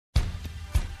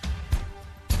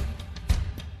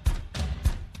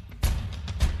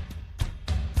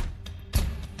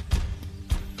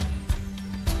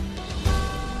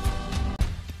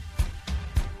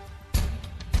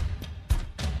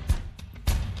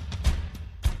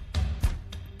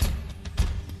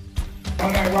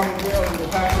My name is Robert Bell. I'm the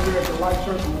pastor here at the Life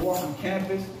Church on the Waltham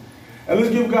campus. And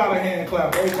let's give God a hand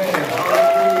clap. Amen.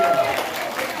 Hallelujah.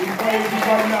 We praise you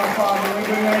right now, Father, in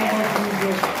the name of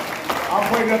Jesus. I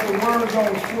pray that the word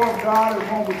goes forth, God,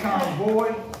 and won't return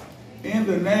void. In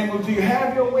the name of Jesus.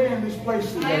 Have your way in this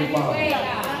place today,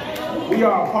 Father. We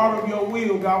are a part of your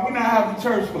will, God. We're not having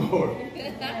church, Lord.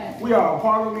 We are a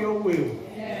part of your will.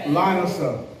 Line us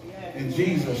up. In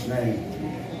Jesus' name.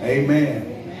 Amen.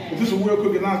 Just a real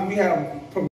quick announcement. We have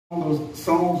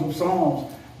Songs of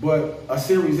Psalms, but a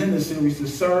series in this series to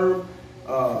serve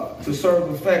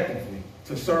effectively.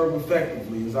 To serve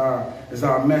effectively is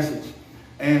our message.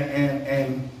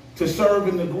 And to serve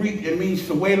in the Greek, it means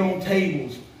to wait on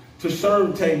tables, to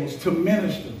serve tables, to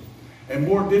minister. And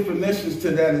more definitions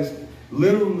to that is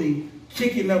literally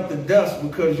kicking up the dust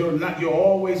because you're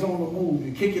always on the move.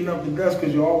 You're kicking up the dust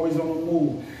because you're always on the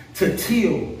move. To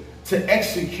till, to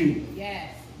execute,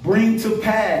 bring to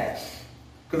pass.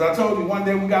 Because I told you one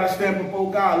day we got to stand before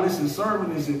God. Listen,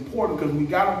 serving is important because we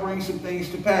got to bring some things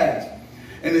to pass.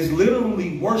 And it's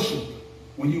literally worship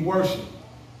when you worship.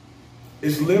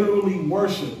 It's literally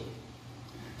worship.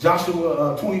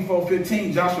 Joshua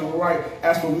 24:15, Joshua will write,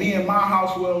 as for me and my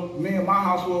household,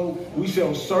 we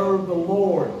shall serve the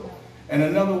Lord. And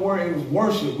another word, it was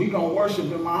worship. We're going to worship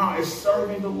in my house. It's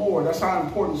serving the Lord. That's how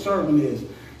important serving is.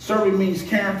 Serving means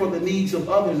caring for the needs of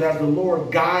others as the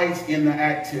Lord guides in the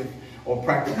active or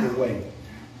practical way.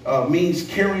 Means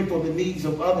caring for the needs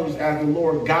of others as the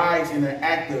Lord guides in an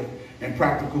active and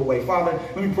practical way. Father,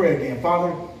 let me pray again.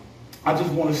 Father, I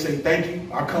just want to say thank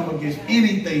you. I come against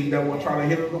anything that will try to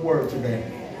hinder the word today.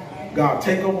 God,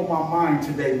 take over my mind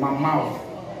today, my mouth,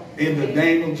 in the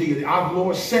name of Jesus. Our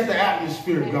Lord, set the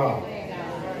atmosphere, God.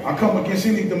 I come against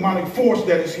any demonic force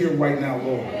that is here right now,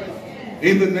 Lord.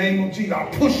 In the name of Jesus, I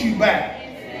push you back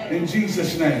in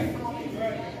Jesus' name.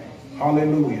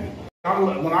 Hallelujah.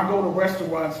 When I go to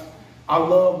restaurants, I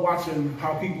love watching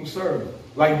how people serve.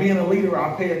 Like being a leader,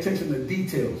 I pay attention to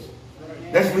details.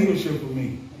 That's leadership for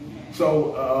me.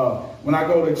 So when I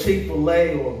go to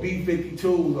Chick-fil-A or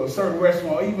B-52s or certain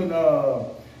restaurants, or even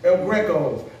El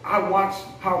Greco's, I watch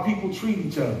how people treat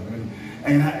each other.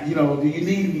 And you know, do you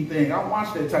need anything? I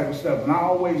watch that type of stuff, and I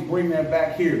always bring that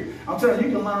back here. I'm telling you,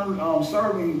 you can learn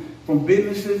serving from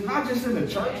businesses, not just in the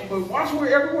church, but watch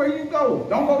everywhere you go.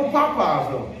 Don't go to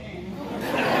Popeyes, though.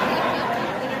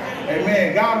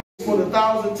 Amen. God, for the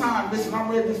 1,000th time. Listen, I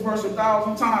read this verse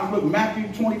 1,000 times. Look, Matthew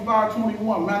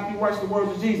 25:21. Matthew writes the words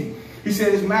of Jesus. He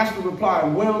said, his master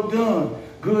replied, well done,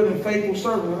 good and faithful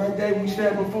servant. And that day we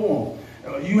stand before him.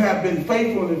 You have been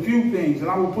faithful in a few things, and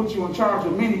I will put you in charge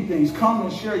of many things. Come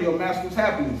and share your master's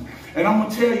happiness. And I'm going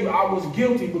to tell you, I was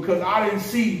guilty because I didn't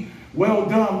see, well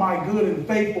done, my good and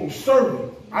faithful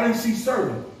servant. I didn't see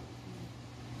servant.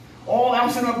 I'm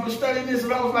sitting up and studying this,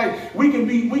 and I was like, we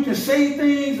can say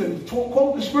things and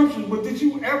quote the scriptures, but did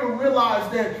you ever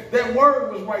realize that that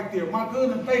word was right there? My good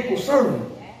and faithful servant.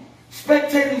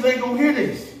 Spectators ain't going to hear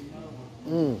this.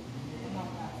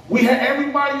 We had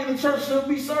everybody in the church should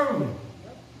be serving.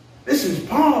 This is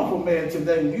powerful, man,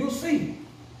 today. You'll see.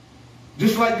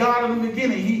 Just like God in the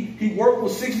beginning, he worked for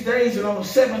 6 days, and on the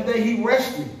 7th day, he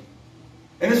rested.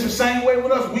 And it's the same way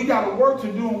with us. We got a work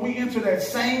to do, and we enter that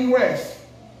same rest.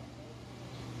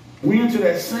 We enter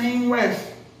that same rest.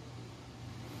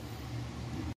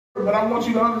 But I want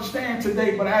you to understand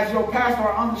today, but as your pastor,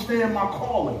 I understand my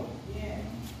calling.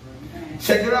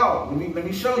 Check it out. Let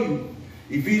me show you.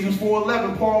 Ephesians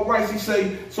 4:11, Paul writes, he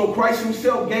says, so Christ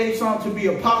himself gave some to be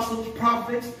apostles,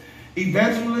 prophets,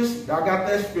 evangelists, I got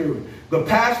that spirit. The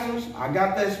pastors, I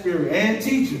got that spirit, and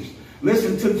teachers.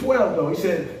 Listen to 12 though. He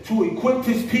said, to equip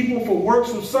his people for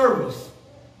works of service.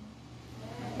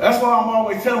 That's why I'm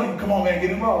always telling you, come on man,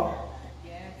 get involved.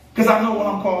 Because I know what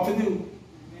I'm called to do.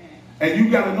 And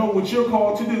you got to know what you're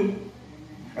called to do.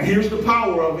 And here's the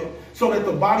power of it. So that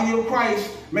the body of Christ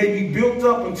may be built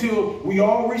up until we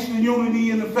all reach the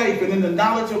unity in the faith and in the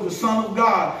knowledge of the Son of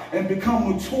God and become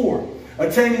mature,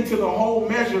 attaining to the whole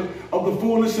measure of the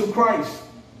fullness of Christ.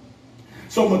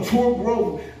 So mature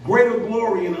growth, greater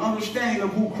glory, and understanding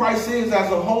of who Christ is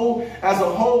as a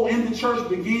whole in the church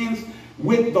begins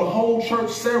with the whole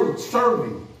church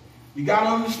serving. You got to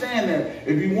understand that.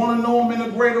 If you want to know him in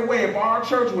a greater way, if our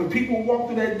church, when people walk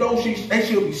through that door, they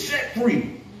should be set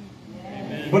free.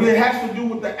 But it has to do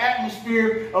with the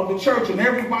atmosphere of the church, and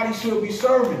everybody should be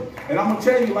serving. And I'm going to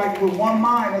tell you, like with one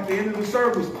mind at the end of the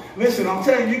service, listen, I'm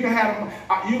telling you, you can have,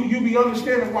 you be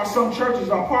understanding why some churches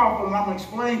are powerful, and I'm going to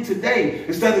explain today.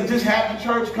 Instead of just having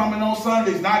church, coming on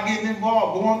Sundays, not getting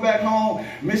involved, going back home,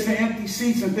 missing empty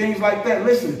seats and things like that.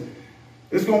 Listen,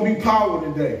 it's going to be power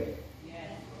today.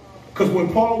 Because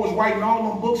when Paul was writing all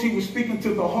them books, he was speaking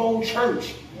to the whole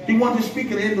church. He wasn't just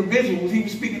speaking to individuals. He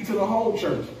was speaking to the whole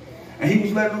church. And he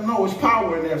was letting them know there's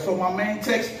power in there. So my main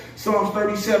text, Psalms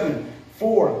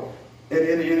 37:4. And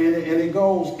it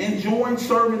goes, enjoy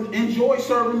serving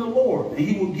the Lord, and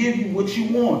he will give you what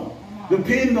you want.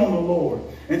 Depend on the Lord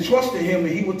and trust in him,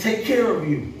 and he will take care of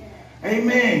you.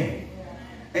 Amen.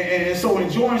 And so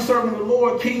enjoying serving the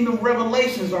Lord, kingdom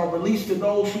revelations are released to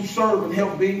those who serve and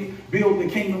help build the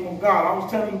kingdom of God. I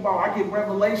was telling you about, I get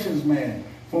revelations, man,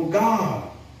 from God.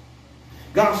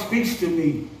 God speaks to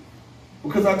me.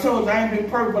 Because I told you, I ain't been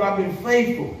perfect, but I've been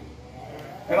faithful.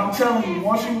 And I'm telling you,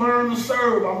 once you learn to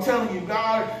serve, I'm telling you,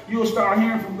 God, you'll start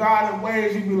hearing from God in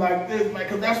ways you'll be like this, man,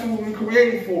 because that's what we're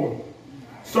created for.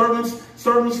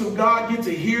 Servants of God get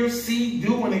to hear, see,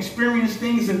 do, and experience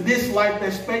things in this life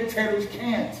that spectators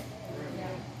can't.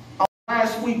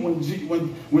 Last week,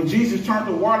 when Jesus turned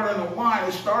the water into wine,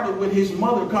 it started with his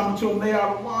mother coming to him, they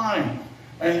out of wine.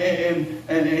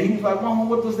 And he was like, Mama,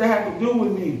 what does that have to do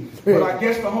with me? But I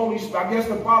guess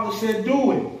the Father said,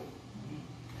 do it.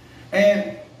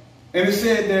 And it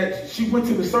said that she went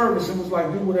to the service and was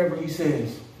like, do whatever he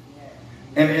says.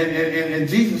 And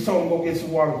Jesus told him, go get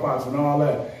some water pots and all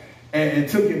that. And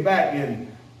took it back. And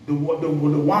the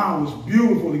wine was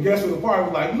beautiful. The guests of the party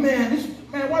was like,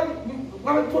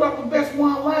 why they put out the best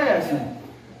wine last?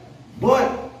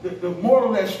 But the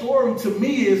moral of that story to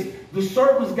me is the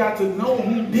servants got to know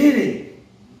who did it.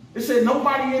 It said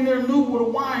nobody in there knew where the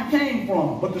wine came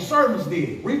from, but the servants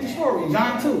did. Read the story,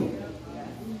 John 2.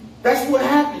 That's what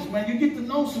happens, man. You get to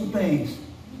know some things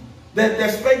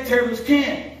that spectators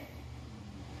can't.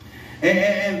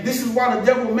 And this is why the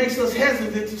devil makes us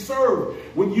hesitant to serve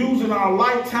with using our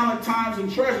life, talent, times,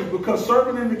 and treasures, because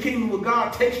serving in the kingdom of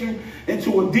God takes you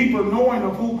into a deeper knowing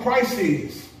of who Christ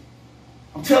is.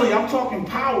 I'm telling you, I'm talking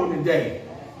power today.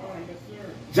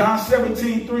 John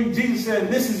 17:3, Jesus said,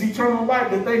 this is eternal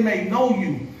life, that they may know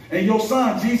you and your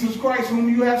Son, Jesus Christ, whom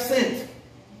you have sent.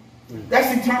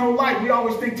 That's eternal life. We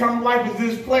always think eternal life is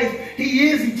this place. He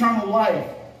is eternal life.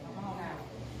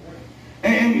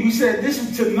 And he said, this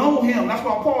is to know him. That's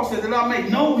why Paul said that I may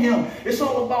know him. It's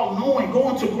all about knowing,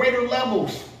 going to greater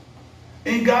levels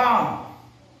in God.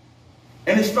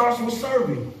 And it starts with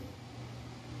serving.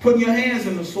 Putting your hands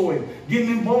in the soil.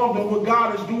 Getting involved in what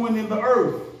God is doing in the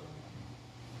earth.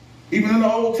 Even in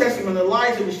the Old Testament,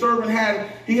 Elijah, the servant, had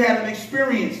an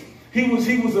experience.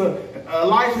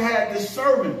 Elijah had this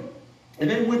servant. And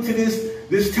they went to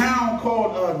this town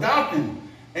called Dothan.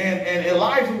 And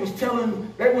Elijah was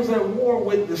there was a war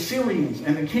with the Syrians.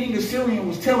 And the king of Syria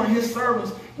was telling his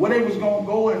servants where they was going to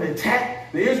go and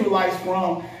attack the Israelites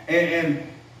from.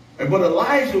 But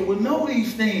Elijah would know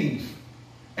these things.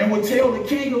 And would tell the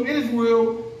king of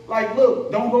Israel, like,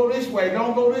 look, don't go this way,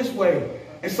 don't go this way.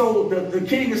 And so the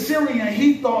king of Syria,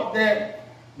 he thought that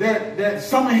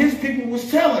some of his people was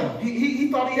telling.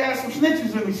 He thought he had some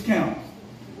snitches in his camp.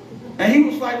 And he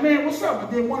was like, man, what's up?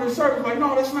 And then one of the servants was like,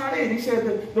 no, that's not it. He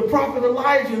said, the prophet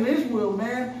Elijah in Israel,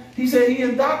 man, he said he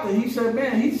in Dothan. He said,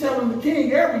 man, he's telling the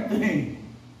king everything.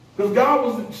 Because God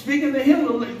was speaking to him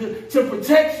to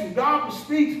protect you. God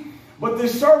speaks. But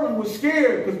this servant was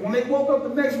scared because when they woke up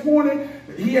the next morning,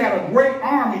 he had a great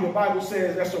army, the Bible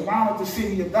says, that surrounded the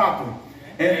city of Dothan.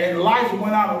 And Elijah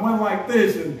went out and went like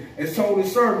this and told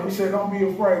his servant, he said, don't be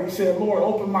afraid. He said, Lord,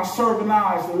 open my servant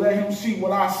eyes to let him see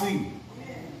what I see.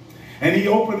 And he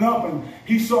opened up and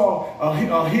he saw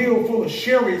a hill full of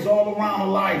chariots all around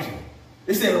Elijah.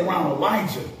 It said around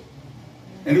Elijah.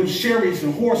 And it was chariots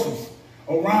and horses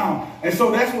around. And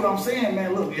so that's what I'm saying,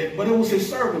 man. Look, but it was his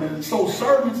servant. And so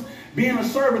servants, being a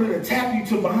servant, it'll tap you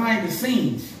to behind the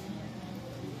scenes.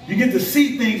 You get to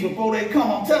see things before they come.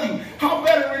 I'm telling you, how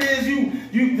better it is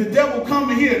the devil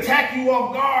coming here, attack you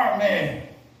off guard, man.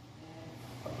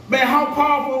 Man, how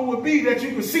powerful it would be that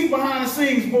you could see behind the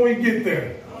scenes before you get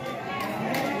there.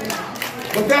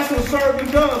 But that's what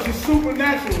serving does. It's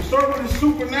supernatural. Serving is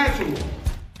supernatural.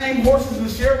 Same horses and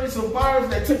chariots of fires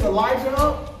that took Elijah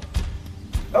up.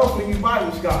 That was for you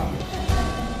Bible scholars.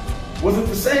 Was it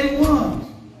the same ones?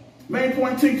 Main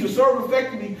point teacher, serve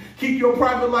effectively, keep your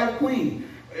private life clean.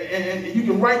 And you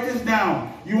can write this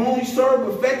down. You only serve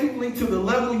effectively to the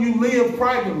level you live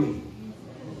privately.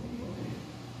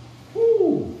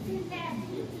 Woo.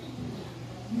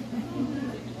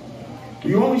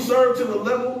 You only serve to the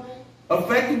level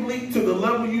effectively to the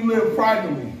level you live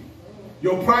privately.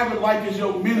 Your private life is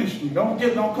your ministry. Don't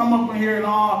come up in here and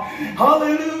all,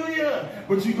 hallelujah.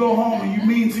 But you go home and you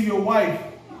mean to your wife.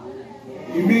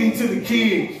 You mean to the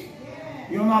kids.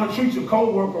 You don't know how to treat your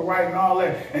co-worker right and all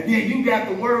that. And then you got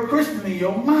the word Christian in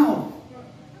your mouth.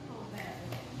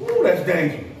 Ooh, that's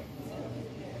dangerous.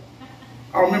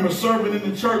 I remember serving in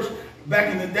the church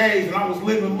back in the days, and I was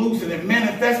living loose, and it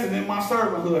manifested in my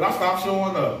servanthood. I stopped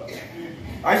showing up.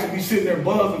 I used to be sitting there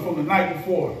buzzing from the night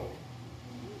before.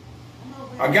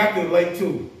 I got there late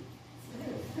too.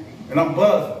 And I'm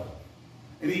buzzing.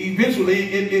 And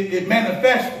eventually it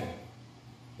manifested.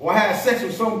 Well, I had sex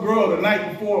with some girl the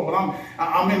night before, but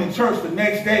I'm in the church the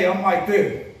next day. I'm like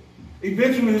this.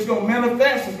 Eventually it's going to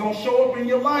manifest. It's going to show up in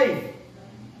your life.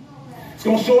 It's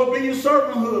going to show up in your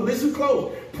servanthood. Listen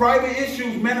close. Private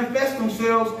issues manifest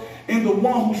themselves in the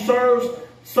one who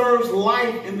serves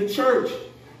life in the church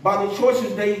by the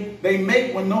choices they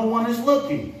make when no one is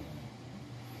looking.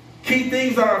 Key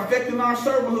things that are affecting our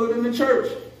servanthood in the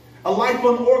church. A life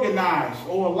unorganized,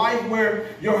 or a life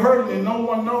where you're hurting and no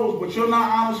one knows, but you're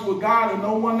not honest with God and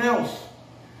no one else.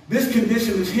 This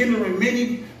condition is hindering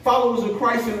many followers of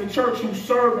Christ in the church who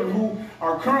serve and who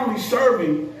are currently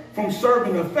serving from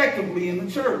serving effectively in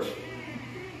the church.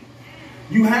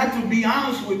 You have to be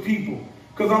honest with people.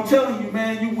 Because I'm telling you,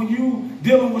 man, when you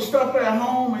dealing with stuff at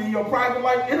home and in your private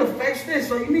life, it affects this.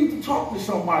 So you need to talk to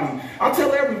somebody. I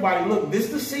tell everybody, look, this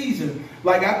is the season.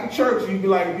 Like after church, you'd be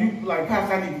like, if you like,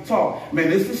 Pastor, I need to talk. Man,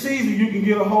 this is the season you can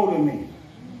get a hold of me.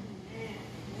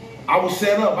 I was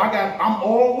set up. I'm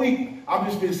all week. I've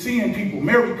just been seeing people,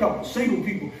 married couples, single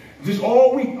people, just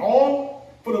all week,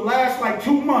 for the last like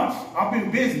 2 months. I've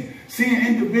been busy seeing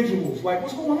individuals like,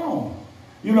 what's going on?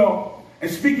 You know, and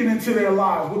speaking into their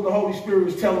lives, what the Holy Spirit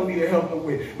is telling me to help them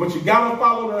with. But you got to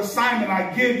follow the assignment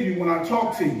I give you when I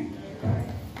talk to you.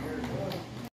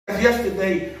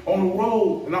 Yesterday on the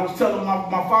road, and I was telling my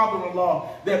father-in-law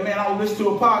that, man, I listened to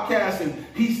a podcast, and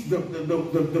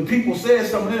the people said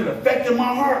something that affected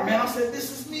my heart, man. I said, this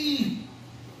is me.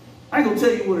 I ain't going to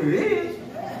tell you what it is.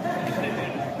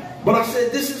 But I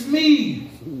said, this is me.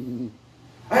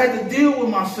 I had to deal with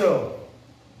myself.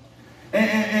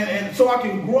 And so I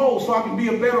can grow, so I can be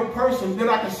a better person, that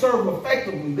I can serve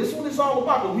effectively. This is what it's all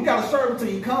about. We got to serve until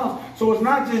he comes. So it's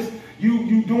not just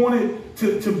you doing it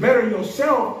to better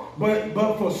yourself, but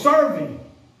for serving.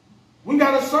 We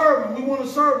got to serve, and we want to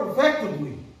serve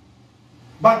effectively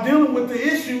by dealing with the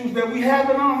issues that we have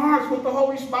in our hearts with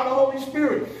by the Holy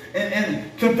Spirit,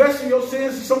 and confessing your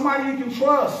sins to somebody you can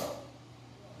trust,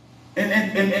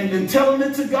 and telling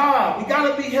it to God. We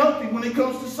got to be healthy when it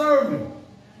comes to serving.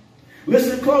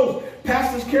 Listen close.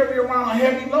 Pastors carry around a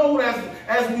heavy load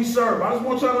as we serve. I just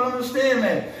want y'all to understand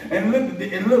that. And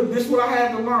look, this is what I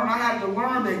had to learn. I had to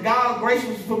learn that God's grace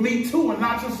was for me too, and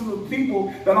not just for the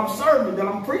people that I'm serving, that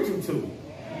I'm preaching to.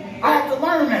 I had to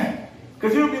learn that.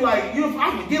 Because you'll be like,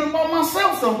 I forget about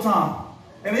myself sometimes.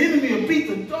 And the enemy will beat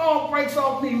the dog breaks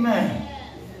off me, man.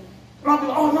 And I'll be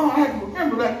like, oh no, I had to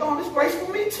remember that. Oh, this grace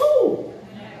for me too.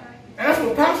 And that's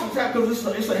what pastors have, because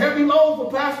it's a heavy load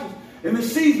for pastors in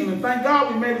this season. And thank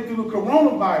God we made it through the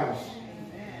coronavirus.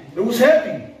 It was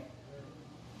heavy.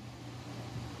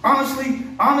 Honestly,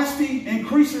 honesty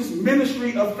increases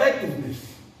ministry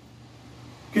effectiveness.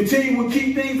 Continue with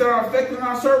key things that are affecting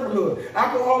our servanthood.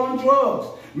 Alcohol and drugs.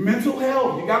 Mental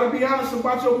health. You got to be honest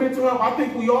about your mental health. I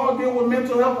think we all deal with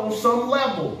mental health on some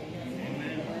level.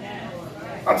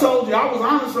 I told you, I was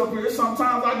honest up here.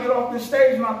 Sometimes I get off this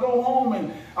stage and I go home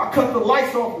and I cut the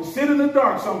lights off and sit in the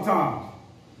dark sometimes.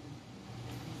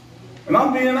 And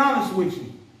I'm being honest with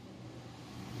you.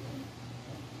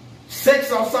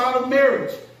 Sex outside of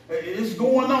marriage is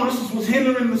going on. This is what's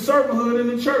hindering the servanthood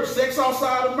in the church. Sex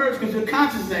outside of marriage, because your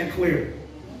conscience ain't clear.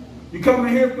 You come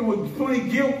in here with plenty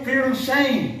of guilt, fear, and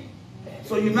shame.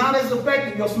 So you're not as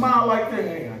effective. You'll smile like that.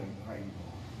 Hey, how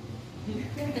you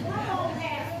doing?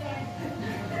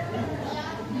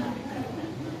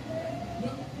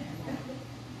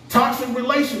 Toxic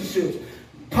relationships,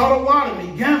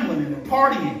 Potawatomi, gambling, and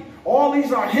partying. All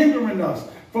these are hindering us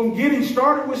from getting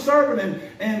started with serving.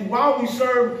 And while we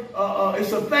serve,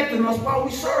 it's affecting us while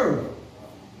we serve.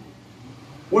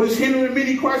 What is hindering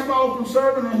many Christ followers from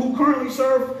serving, and who currently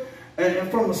serve and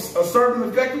from serving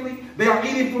effectively? They are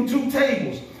eating from two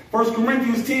tables. 1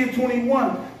 Corinthians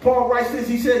 10:21, Paul writes this.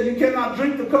 He said, you cannot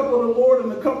drink the cup of the Lord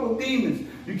and the cup of demons.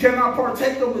 You cannot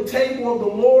partake of the table of the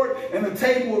Lord and the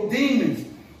table of demons.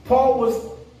 Paul was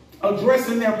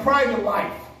addressing their private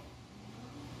life.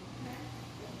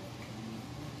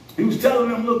 He was telling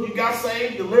them, look, you got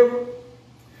saved, delivered.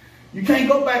 You can't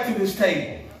go back to this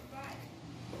table.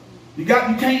 You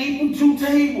can't eat from two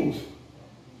tables.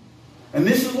 And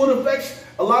this is what affects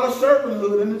a lot of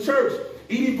servanthood in the church.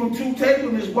 Eating from two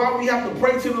tables is why we have to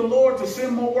pray to the Lord to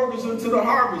send more workers into the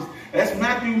harvest. That's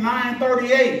Matthew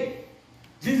 9:38.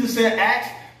 Jesus said,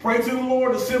 pray to the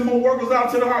Lord to send more workers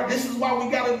out to the heart. This is why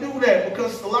we got to do that,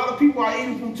 because a lot of people are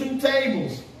eating from two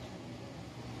tables.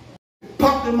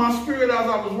 popped in my spirit as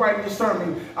I was writing this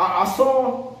sermon. I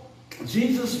saw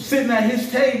Jesus sitting at his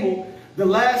table, the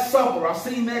Last Supper. I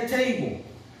seen that table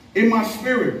in my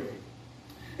spirit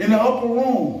in the upper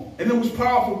room. And it was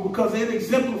powerful because it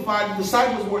exemplified the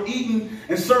disciples were eating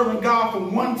and serving God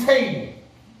from one table.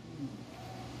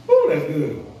 Ooh, that's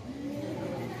good.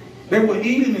 They were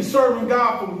eating and serving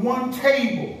God from one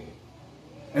table.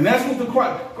 And that's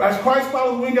what as Christ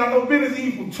followers, we ain't got no business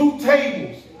eating from two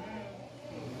tables.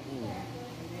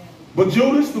 But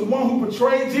Judas, the one who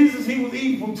betrayed Jesus, he was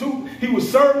eating from two. He was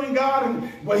serving God,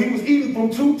 but he was eating from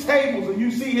two tables. And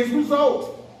you see his results.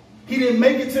 He didn't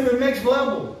make it to the next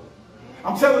level.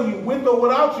 I'm telling you, with or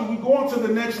without you, we're going to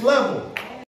the next level.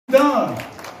 Done.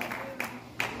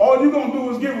 All you're going to do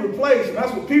is get replaced. And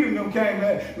that's what Peter and them came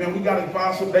at. Man, we got to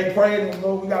find some. They prayed, and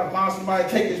we got to find somebody to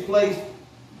take his place.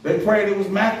 They prayed it was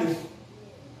Matthias.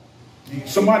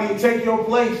 Somebody to take your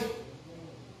place.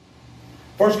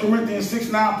 1 Corinthians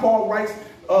 6:9, Paul writes,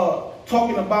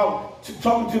 talking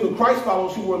to the Christ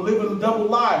followers who were living a double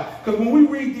life. Because when we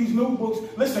read these new books,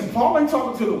 listen, Paul ain't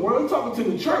talking to the world, he's talking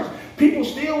to the church. People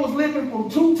still was living from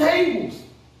two tables.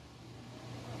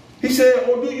 He said,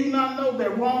 or do you not know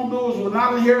that wrongdoers will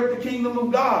not inherit the kingdom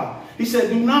of God? He said,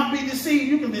 do not be deceived.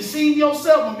 You can deceive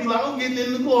yourself and be like, I'm getting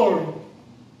in the glory.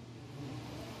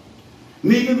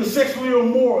 Neither the sexually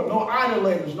immoral, nor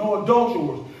idolaters, nor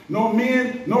adulterers, nor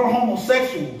men, nor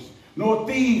homosexuals, nor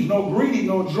thieves, nor greedy,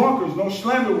 nor drunkards, nor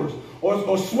slanderers,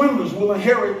 or swindlers will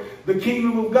inherit the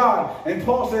kingdom of God. And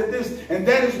Paul said this, and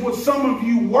that is what some of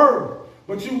you were.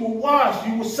 But you were washed,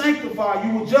 you were sanctified,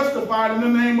 you were justified in the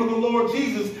name of the Lord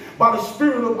Jesus by the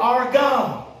Spirit of our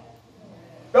God.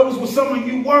 That was what some of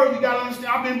you were. You got to understand,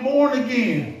 I've been born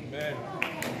again. Amen.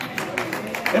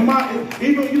 And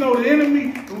even, the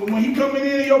enemy, when he coming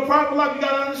in your private life, you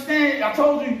got to understand, I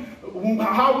told you,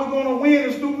 how we're going to win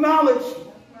is through knowledge.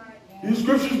 These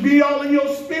scriptures be all in your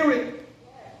spirit.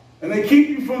 And they keep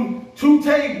you from two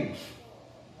tables.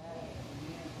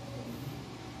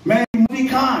 Man, you must be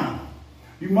kind.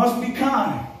 You must be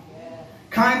kind.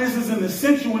 Kindness is an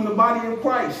essential in the body of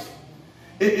Christ.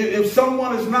 If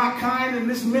someone is not kind in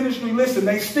this ministry, listen,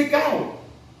 they stick out.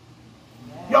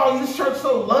 Y'all, this church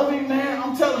so loving, man.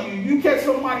 I'm telling you, you catch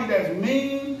somebody that's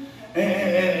mean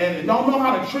and don't know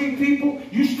how to treat people,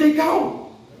 you stick out.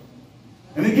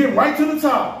 And they get right to the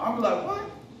top. I'll be like,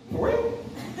 what? For real?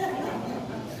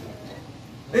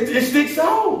 It sticks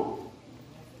out.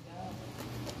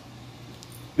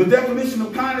 The definition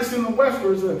of kindness in the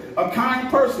Western is a kind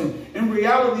person. In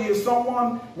reality, is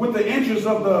someone with the interests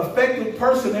of the affected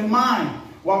person in mind.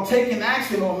 While taking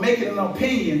action or making an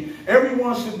opinion,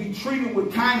 everyone should be treated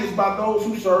with kindness by those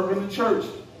who serve in the church.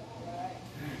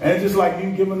 And it's just like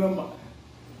you giving them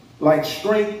like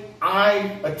straight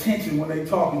eye attention when they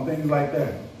talk and things like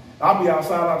that. I'll be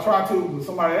outside, I try to, with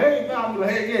somebody, hey, God, I'll be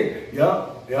like, hey, yeah,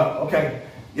 okay,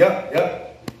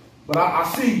 yep. But I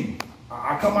see you.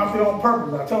 I come out there on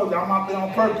purpose. I told you, I'm out there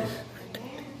on purpose.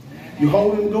 You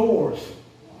holding doors.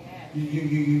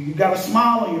 You got a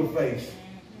smile on your face.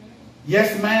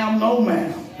 Yes, ma'am, no,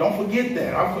 ma'am. Don't forget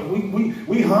that.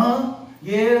 We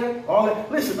yeah, all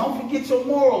that. Listen, don't forget your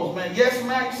morals, man. Yes,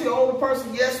 ma'am. You see an older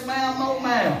person, yes, ma'am, no,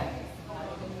 ma'am.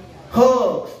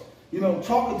 Hugs,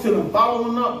 talking to them,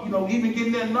 following up, even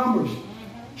getting their numbers.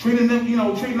 Treating them,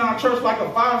 treating our church like a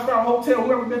 5-star hotel.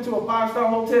 Who ever been to a 5-star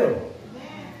hotel?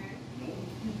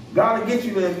 God will get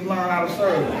you there if you learn how to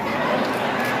serve.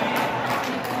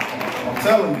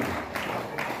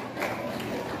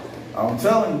 I'm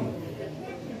telling you.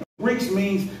 Greek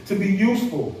means to be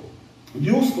useful.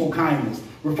 Useful kindness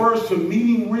refers to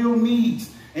meeting real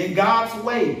needs in God's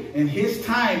way, in his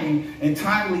timing and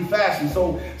timely fashion.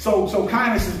 So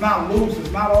kindness is not loose.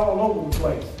 It's not all over the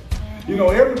place.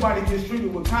 Everybody gets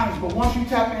treated with kindness, but once you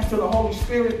tap into the Holy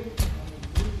Spirit,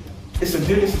 it's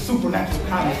a supernatural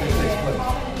kindness that takes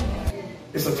place.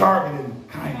 It's a targeted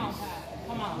kindness.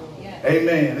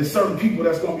 Amen. There's certain people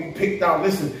that's going to be picked out.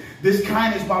 Listen, this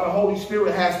kindness by the Holy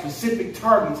Spirit has specific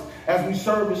targets as we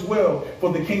serve as well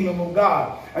for the kingdom of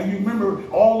God. And you remember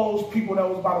all those people that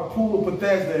was by the pool of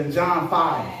Bethesda in John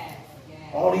 5.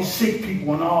 All these sick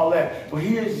people and all that. But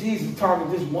here's Jesus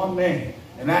targeting this one man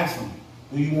and ask him,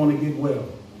 do you want to get well?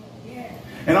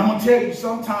 And I'm going to tell you,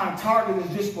 sometimes target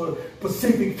is just for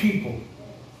specific people.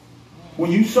 When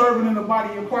you serving in the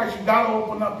body of Christ, you got to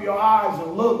open up your eyes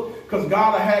and look, because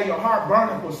God will have your heart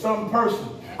burning for some person.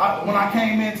 When I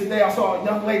came in today, I saw a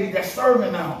young lady that's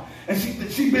serving now. And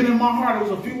she been in my heart.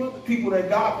 There was a few other people that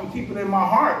God been keeping in my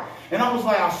heart. And I was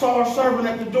like, I saw her serving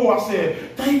at the door. I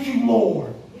said, thank you,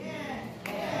 Lord.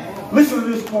 Listen to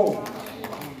this quote.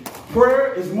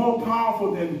 Prayer is more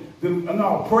powerful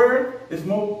prayer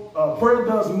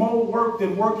does more work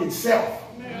than work itself.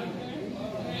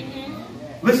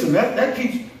 Listen, it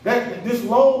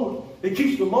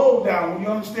keeps the load down when you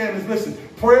understand this. Listen,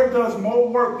 prayer does more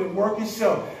work than work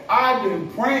itself. I've been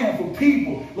praying for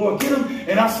people. Lord, get them.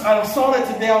 And I saw that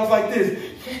today. I was like this.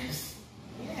 Yes.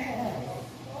 Yeah.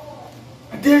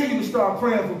 I dare you to start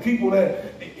praying for people that,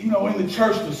 in the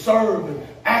church to serve and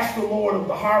ask the Lord of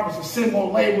the harvest to send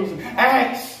more laborers and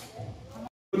ask.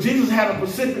 But Jesus had a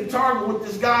specific target with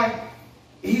this guy.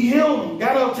 He healed him.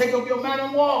 Got up, take up your mat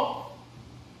and walk.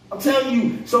 I'm telling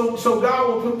you, so God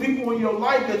will put people in your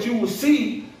life that you will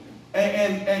see,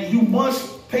 and you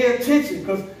must pay attention,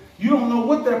 because you don't know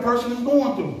what that person is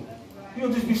going through.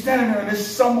 You'll just be standing there and there's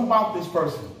something about this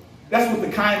person. That's what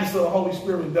the kindness of the Holy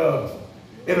Spirit does.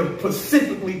 It'll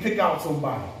specifically pick out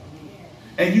somebody.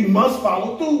 And you must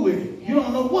follow through with it. You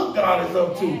don't know what God is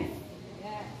up to.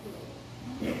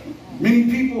 Many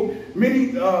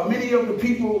of the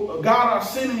people God are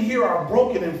sending here are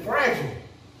broken and fragile.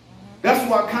 That's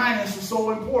why kindness is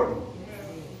so important.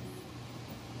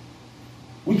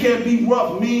 We can't be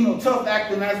rough, mean, or tough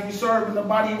acting as we serve in the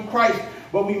body of Christ,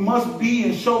 but we must be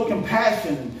and show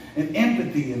compassion and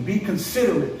empathy and be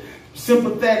considerate,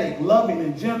 sympathetic, loving,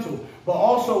 and gentle, but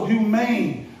also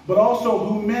humane,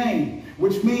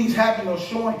 which means having or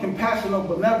showing compassion or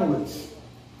benevolence.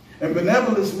 And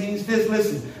benevolence means this,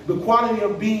 listen, the quality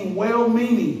of being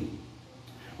well-meaning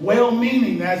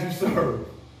as you serve.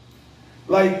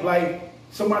 Like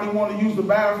somebody want to use the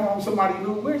bathroom, somebody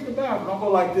knew, where's the bathroom? Don't go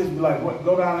like this, be like, what?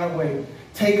 Go down that way.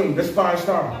 Take them, that's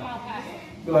 5-star.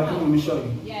 Be like, let me show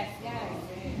you. Yes.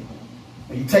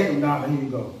 And you take them down, and here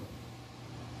you go.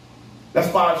 That's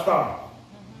 5-star.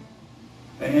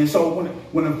 And so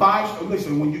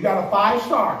when you got a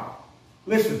 5-star,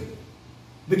 listen,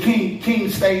 the king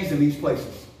stays in these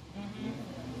places.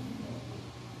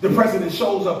 The president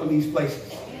shows up in these places.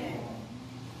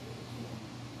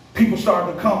 People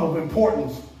start to come of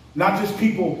importance, not just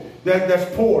people that's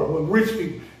poor, but rich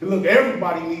people. And look,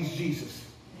 everybody needs Jesus.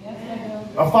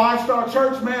 A 5-star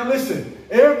church, man, listen,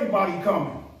 everybody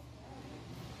coming.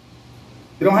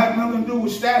 It don't have nothing to do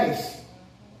with status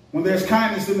when there's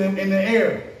kindness in the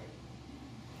air.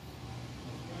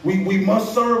 We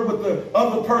must serve with the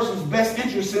other person's best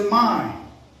interests in mind.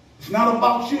 It's not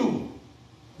about you.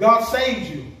 God saved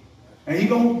you, and He's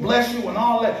going to bless you and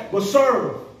all that. But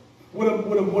serve with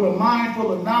a mind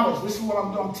full of knowledge. This is what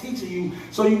I'm teaching you,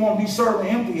 so you won't be serving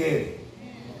empty-headed,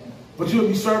 but you'll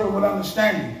be serving with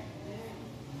understanding,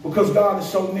 because God is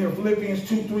so near. Philippians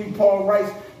 2:3, Paul writes,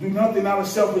 do nothing out of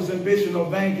selfish ambition or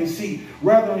vain conceit.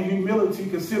 Rather, in humility,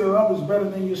 consider others better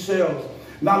than yourselves,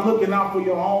 not looking out for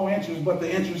your own interests, but the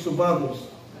interests of others.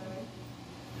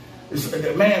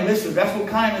 Man, listen, that's what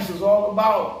kindness is all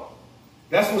about.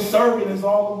 That's what serving is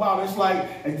all about. It's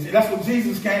like, that's what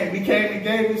Jesus came. He came and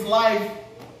gave His life.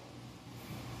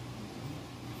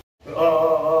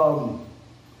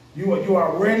 You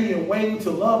are ready and waiting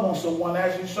to love on someone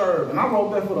as you serve. And I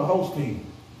wrote that for the host team.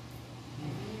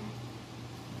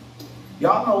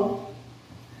 Y'all know,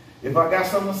 if I got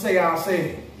something to say, I'll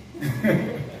say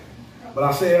it. But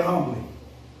I say it humbly.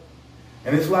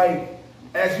 And it's like,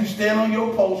 as you stand on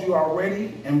your post, you are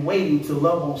ready and waiting to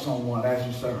love on someone as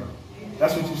you serve.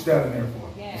 That's what you're standing there for.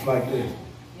 Yes. It's like this.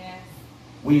 Yes.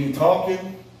 We ain't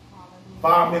talking.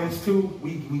 5 minutes to,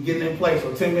 we getting in place.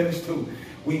 Or 10 minutes to,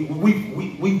 we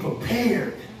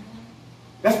prepared.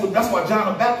 That's why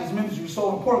John the Baptist's ministry was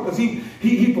so important, because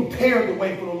he prepared the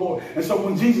way for the Lord. And so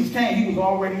when Jesus came, He was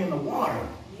already in the water.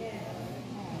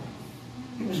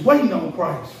 He was waiting on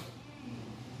Christ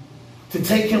to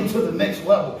take Him to the next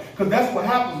level. Because that's what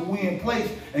happens when we're in place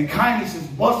and kindness is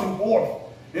busting forth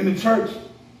in the church.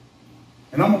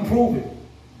 And I'm going to prove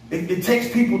it. It takes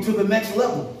people to the next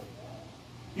level.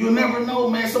 You'll never know,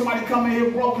 man. Somebody coming here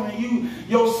broken and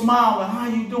you're smiling. How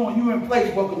you doing? You in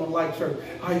place. Welcome to Light Church.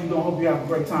 How you doing? Hope you have a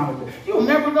great time today. You'll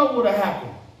never know what'll happen.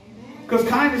 Because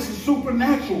kindness is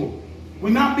supernatural. We're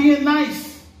not being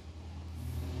nice.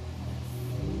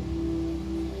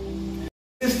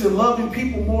 It's to loving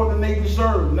people more than they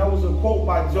deserve. And that was a quote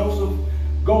by Joseph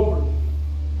Goldberg.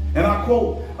 And I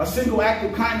quote, a single act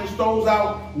of kindness throws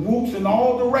out roots in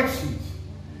all directions,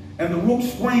 and the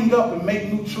roots spring up and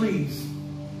make new trees.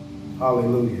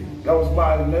 Hallelujah. That was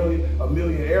by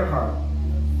Amelia Earhart.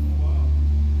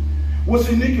 What's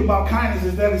unique about kindness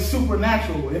is that it's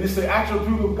supernatural, and it's the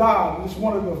attribute of God, and it's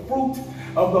one of the fruit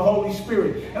of the Holy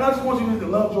Spirit. And I just want you to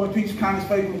love, joy, peace, kindness,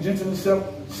 faithfulness, gentleness,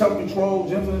 self-control,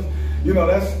 gentleness.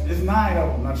 It's 9 of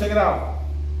them. Now check it out.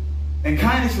 And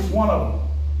kindness is one of them.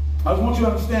 I just want you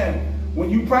to understand,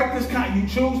 when you practice kind, you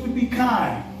choose to be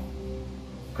kind.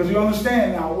 Because you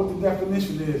understand now what the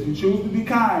definition is. You choose to be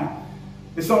kind.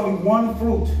 It's only one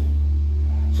fruit.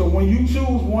 So when you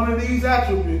choose one of these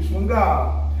attributes from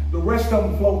God, the rest of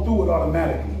them flow through it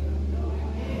automatically.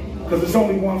 Because it's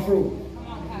only one fruit.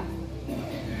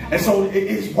 And so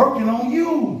it's working on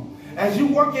you. As you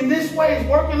work in this way, it's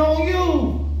working on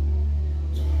you.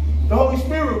 The Holy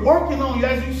Spirit working on you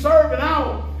as you serving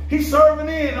out. He's serving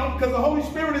in because the Holy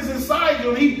Spirit is inside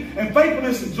you. And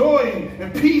faithfulness and joy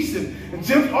and peace and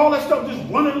just all that stuff just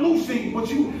running loose in you. But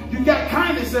you got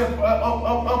kindness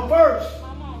up first.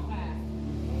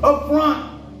 Up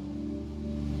front.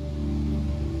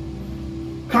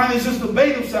 Kindness is the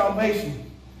bait of salvation.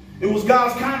 It was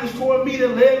God's kindness toward me that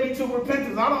led me to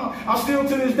repentance. I still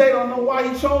to this day don't know why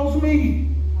he chose me.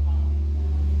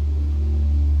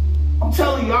 I'm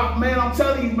telling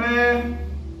you, man.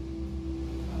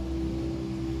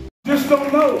 Just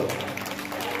don't know.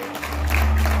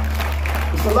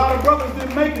 There's a lot of brothers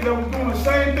didn't make it that was doing the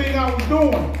same thing I was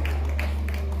doing.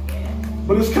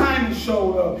 But his kindness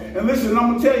showed up. And listen,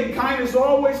 I'm going to tell you, kindness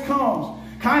always comes.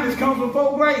 Kindness comes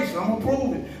before grace. I'm going to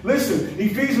prove it. Listen,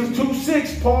 Ephesians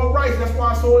 2:6, Paul writes, that's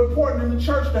why it's so important in the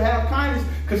church to have kindness,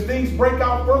 because things break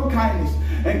out from kindness.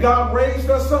 And God raised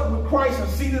us up with Christ and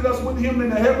seated us with him in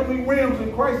the heavenly realms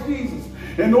in Christ Jesus,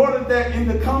 in order that in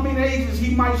the coming ages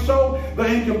he might show the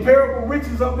incomparable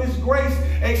riches of his grace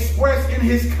expressed in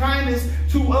his kindness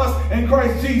to us in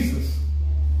Christ Jesus.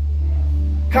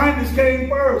 Kindness came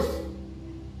first.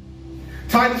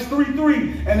 Titus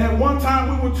 3:3, and at one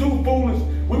time we were too foolish.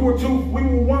 We were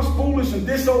once foolish and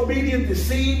disobedient,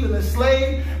 deceived and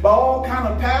enslaved by all kind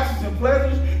of passions and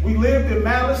pleasures. We lived in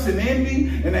malice and envy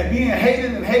and at being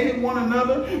hated and hated one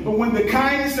another. But when the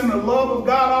kindness and the love of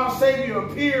God our Savior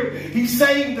appeared, he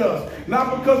saved us,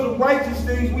 not because of righteous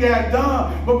things we had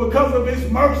done, but because of his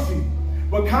mercy.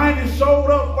 But kindness showed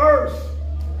up first.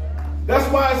 That's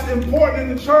why it's important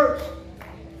in the church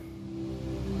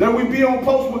that we be on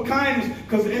post with kindness,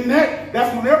 because in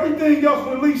that's when everything else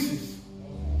releases.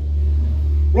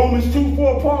 Romans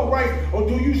 2:4, Paul writes, or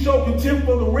do you show contempt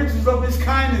for the riches of his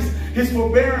kindness, his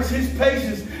forbearance, his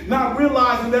patience, not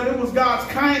realizing that it was God's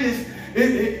kindness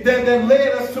that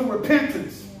led us to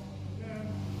repentance?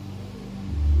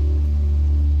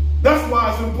 That's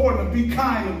why it's important to be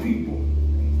kind to people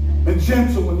and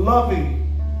gentle and loving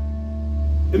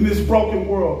in this broken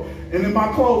world. And in my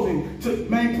closing,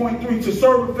 main point 3, to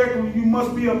serve effectively, you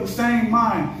must be of the same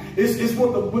mind. It's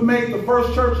what made the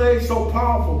first church age so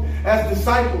powerful. As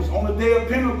disciples on the day of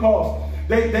Pentecost,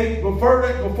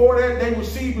 before that, they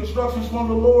received instructions from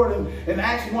the Lord. In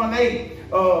Acts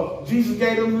 1:8, Jesus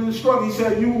gave them the instruction. He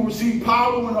said, you will receive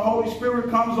power when the Holy Spirit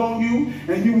comes on you,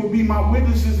 and you will be my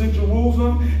witnesses in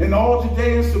Jerusalem and all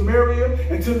Judea and Samaria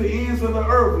and to the ends of the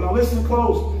earth. Now listen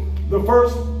close. The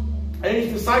first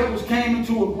age disciples came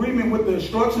into agreement with the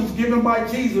instructions given by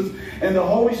Jesus and the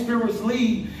Holy Spirit's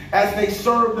lead as they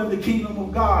served in the kingdom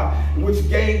of God, which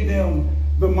gave them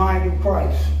the mind of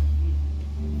Christ.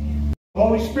 The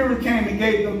Holy Spirit came and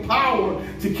gave them power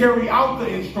to carry out the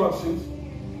instructions.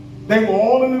 They were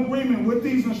all in agreement with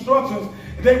these instructions.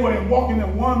 They were walking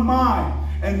in one mind.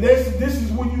 And this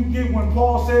is what you get when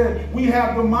Paul said, we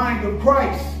have the mind of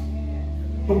Christ.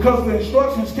 Because the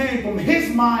instructions came from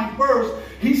his mind first.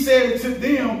 He said it to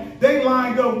them. They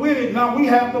lined up with it. Now we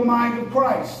have the mind of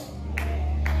Christ.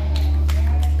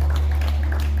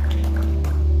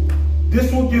 This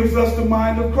is what gives us the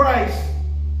mind of Christ.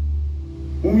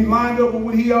 When we lined up with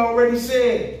what he already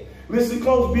said. Listen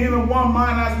close. Being of one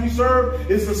mind as we serve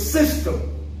is a system.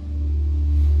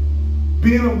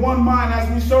 Being of one mind as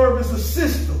we serve is a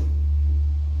system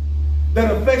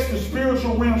that affects the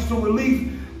spiritual realms to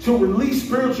release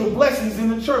spiritual blessings in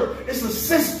the church. It's a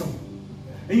system.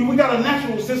 And we got a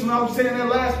natural system. I was saying that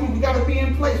last week. We got to be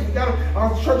in place.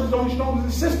 Our church is only strong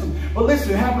as a system. But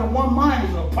listen, having one mind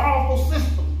is a powerful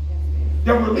system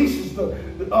that releases the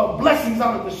blessings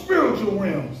out of the spiritual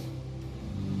realms.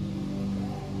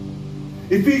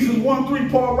 Ephesians 1:3,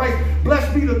 Paul writes,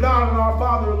 blessed be the God and our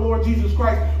Father, the Lord Jesus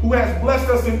Christ, who has blessed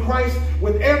us in Christ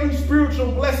with every spiritual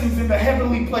blessings in the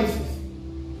heavenly places.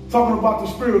 Talking about the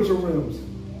spiritual realms.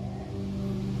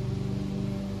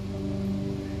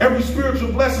 Every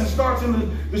spiritual blessing starts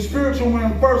in the spiritual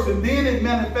realm first, and then it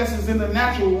manifests in the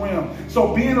natural realm.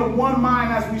 So being of one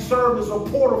mind as we serve is a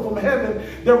portal from heaven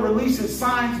that releases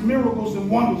signs, miracles,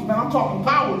 and wonders. Man, I'm talking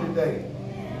power today.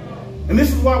 And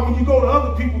this is why when you go to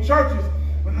other people's churches,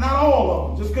 not all of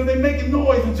them, just because they're making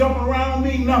noise and jumping around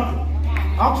don't mean nothing.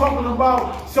 I'm talking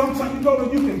about sometimes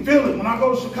you can feel it. When I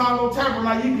go to Chicago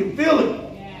Tabernacle, you can feel it.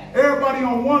 Everybody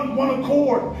on one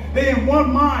accord. They in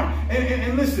one mind.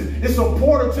 And listen, it's a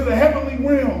portal to the heavenly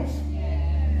realms.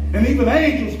 And even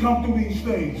angels come through these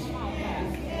things.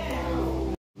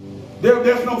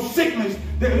 There's no sickness.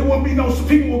 There won't be no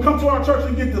people will come to our church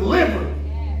and get delivered.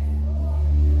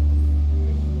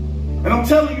 And I'm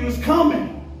telling you, it's coming.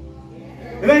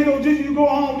 It ain't gonna just you go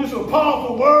home just a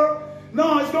powerful word.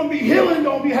 No, it's gonna be healing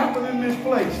gonna be happening in this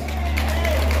place.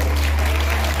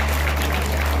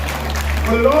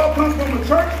 But it all comes from the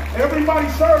church, everybody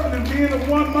serving and being of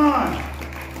one mind.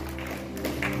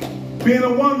 Being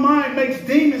of one mind makes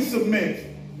demons submit.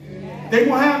 They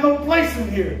won't have no place in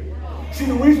here. See,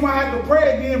 the reason why I had to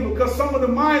pray again, because some of the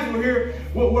minds were here,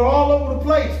 were all over the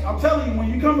place. I'm telling you, when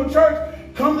you come to church,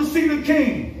 come to see the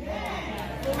King.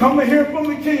 Come to hear from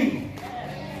the King.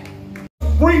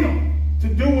 Freedom to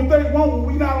do what they want when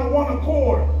we're not on one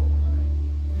accord.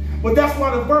 But that's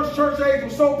why the first church age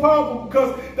was so powerful,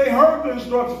 because they heard the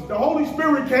instructions. The Holy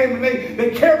Spirit came and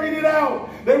they carried it out.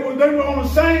 They were on the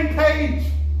same page.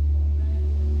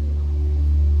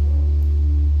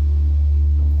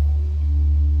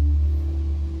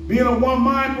 Being of one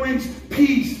mind brings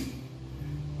peace.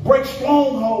 Break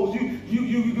strongholds.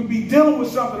 You could be dealing with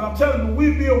something. I'm telling you,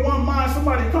 we'd be of one mind.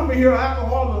 Somebody come in here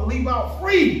alcohol and leave out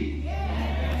free.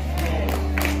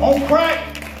 On crack.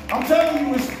 I'm telling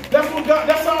you, that's what God,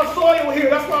 that's our soil here.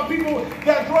 That's why people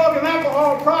got drug and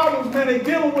alcohol problems, man. They're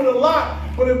dealing with a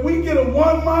lot. But if we get a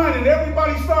one mind and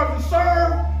everybody starts to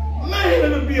serve,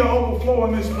 man, it'll be an overflow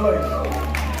in this place.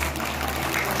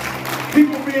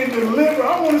 People being delivered.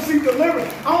 I want to see delivered.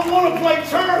 I don't want to play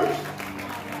church.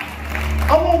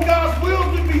 I want God's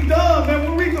will to be done. Man,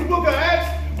 when we read the book of Acts,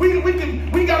 we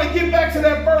got to get back to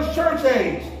that first church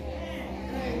age.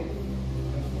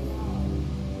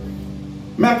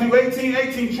 Matthew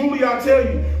 18:18, truly I tell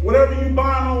you, whatever you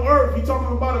bind on earth, he's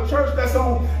talking about a church that's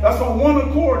on one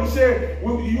accord. He said,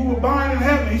 you will bind in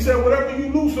heaven. He said, whatever you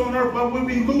loose on earth will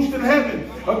be loosed in heaven.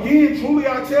 Again, truly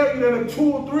I tell you that if 2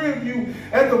 or 3 of you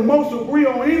at the most agree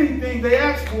on anything they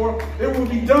ask for, it will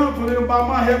be done for them by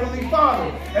my heavenly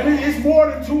Father. And it's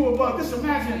more than 2 of us. Just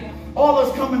imagine all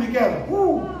us coming together,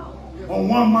 woo, on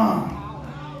one mind.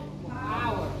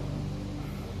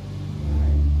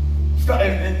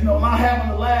 And not having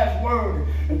the last word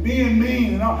and being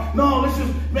mean and all. No,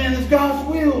 it's God's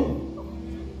will.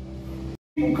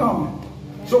 People coming.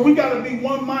 So we got to be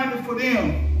one-minded for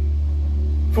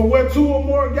them. For where 2 or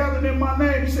more are gathered in my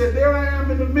name, he said, there I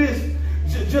am in the midst.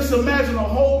 Just imagine a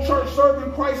whole church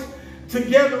serving Christ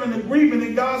together in agreement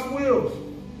in God's will.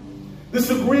 This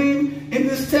agreeing in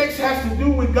this text has to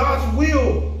do with God's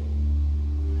will.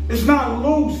 It's not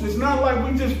loose. It's not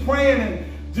like we just praying and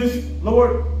just,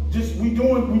 Lord,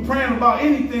 we praying about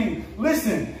anything.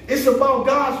 Listen, it's about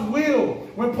God's will.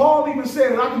 When Paul even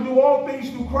said that I can do all things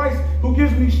through Christ who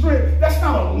gives me strength, that's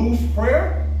not a loose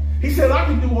prayer. He said I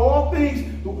can do all things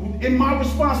in my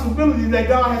responsibility that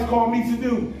God has called me to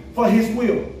do for his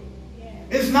will.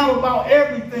 It's not about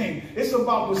everything. It's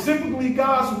about specifically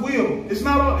God's will. It's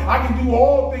not, I can do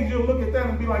all things. You'll look at that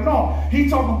and be like, no,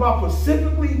 he's talking about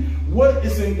specifically what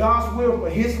is in God's will for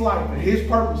his life and his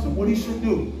purpose and what he should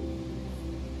do.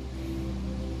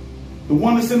 The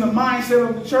one that's in the mindset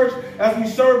of the church as we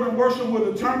serve and worship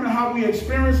will determine how we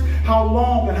experience, how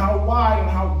long and how wide and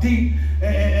how deep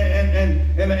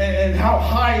and how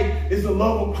high is the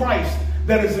love of Christ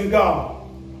that is in God.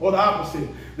 Or the opposite,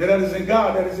 that is in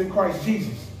God, that is in Christ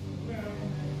Jesus.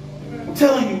 I'm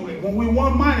telling you, when we're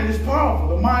one-minded, it's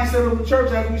powerful. The mindset of the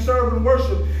church as we serve and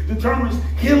worship determines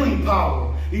healing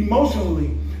power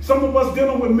emotionally. Some of us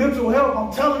dealing with mental health,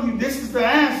 I'm telling you, this is the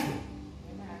answer.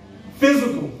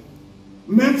 Physical.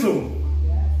 Mental.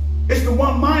 It's the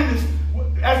one-mindedness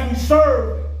as we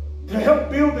serve to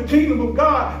help build the kingdom of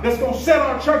God that's going to set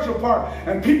our church apart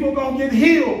and people are going to get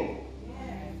healed.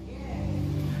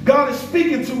 God is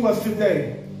speaking to us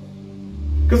today.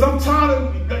 Because I'm tired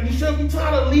of, you should be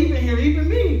tired of leaving here, even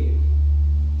me,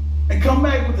 and come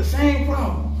back with the same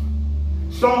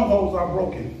problems. Strongholds are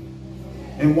broken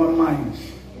in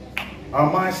one-mindedness. Our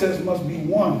mindsets must be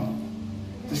one.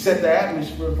 To set the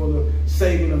atmosphere for the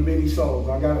saving of many souls.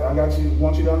 I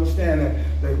want you to understand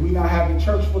that we're not having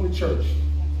church for the church.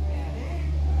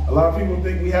 A lot of people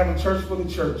think we having church for the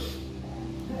church.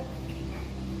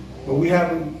 But we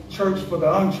having church for the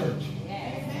unchurched.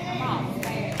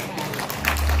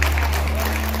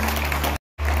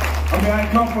 I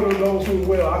ain't come for those who are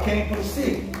well. I came for the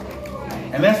sick.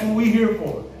 And that's what we're here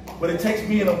for. But it takes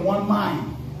me in a one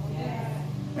mind.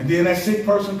 And then that sick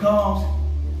person comes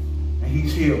and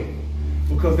he's healed.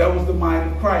 Because that was the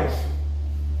mind of Christ.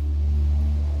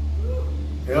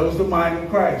 That was the mind of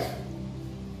Christ.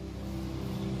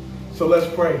 So let's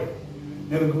pray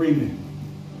in agreement.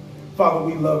 Father,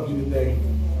 we love you today.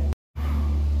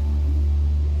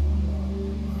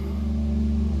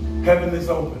 Heaven is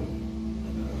open.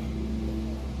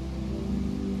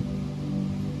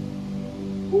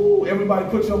 Ooh, everybody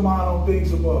put your mind on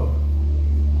things above.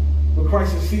 Where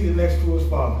Christ is seated next to his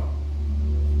Father.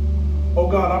 Oh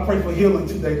God, I pray for healing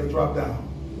today to drop down.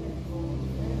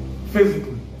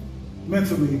 Physically,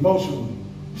 mentally, emotionally,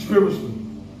 spiritually.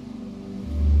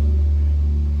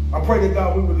 I pray that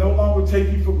God, we will no longer take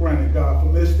you for granted, God,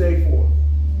 from this day forth.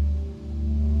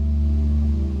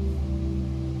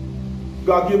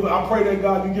 God, I pray that,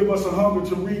 God, you give us a hunger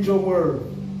to read your word,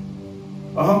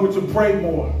 a hunger to pray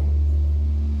more,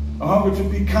 a hunger to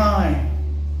be kind,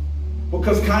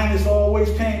 because kindness always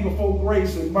came before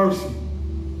grace and mercy.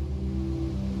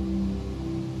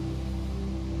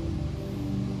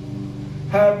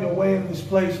 Have your way in this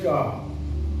place, God.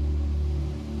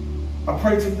 I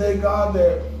pray today, God,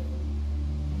 that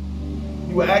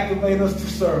you will activate us to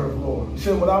serve, Lord. You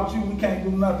said without you, we can't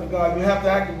do nothing, God. You have to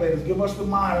activate us. Give us the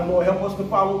mind, and Lord, help us to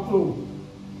follow through.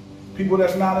 People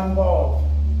that's not involved.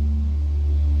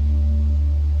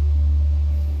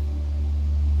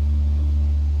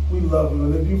 We love you.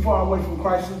 And if you're far away from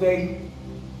Christ today,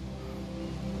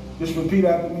 just repeat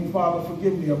after me, Father,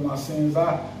 forgive me of my sins.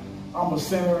 I'm a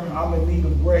sinner. I'm in need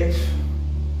of grace.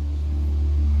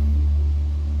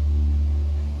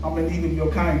 I'm in need of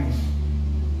your kindness.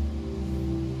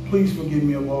 Please forgive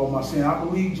me of all my sin. I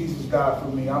believe Jesus died for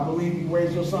me. I believe you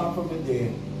raised your son from the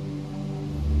dead.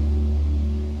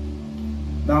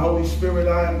 Now, Holy Spirit,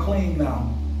 I am clean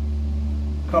now.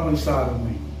 Come inside of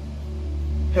me.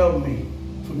 Help me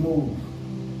to move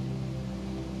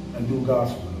and do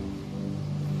God's will.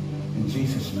 In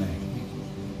Jesus' name,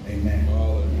 amen.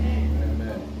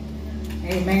 Amen.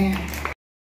 Amen.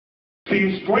 See,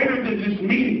 it's greater than this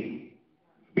meeting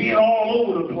being all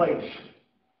over the place.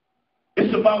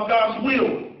 It's about God's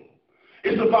will.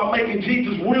 It's about making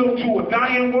Jesus real to a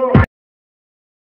dying world.